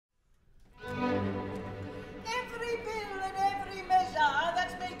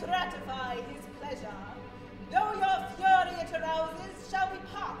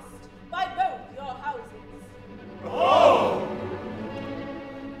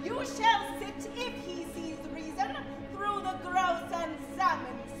who shall sit, if he sees reason, through the grouse and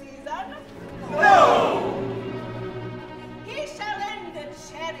salmon season? No! He shall end the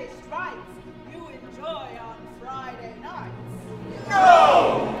cherished rights you enjoy on Friday nights.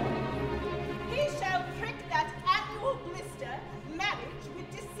 No! He shall prick that annual blister, marriage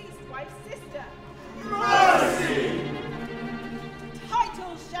with deceased wife's sister. Mercy!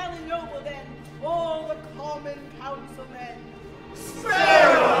 Titles shall ennoble then all the common councilmen.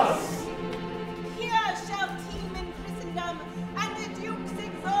 Spare us! Here shall teem in Christendom, and the Duke's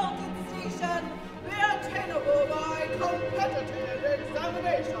exalted station be attainable by competitive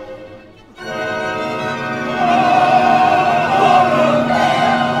examination.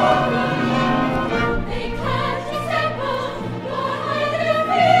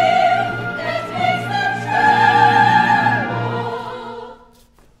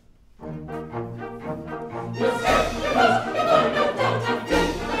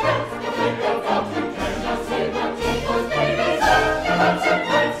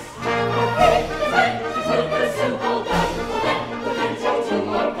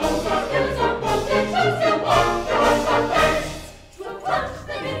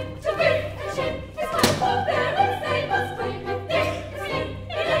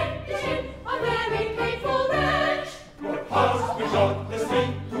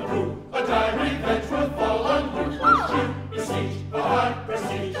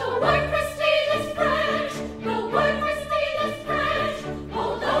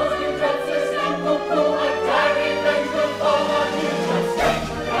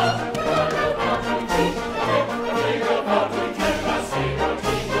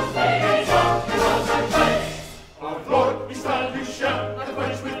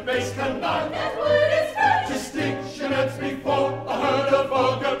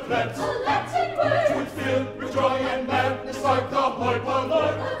 Like the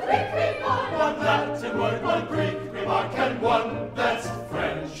Lord,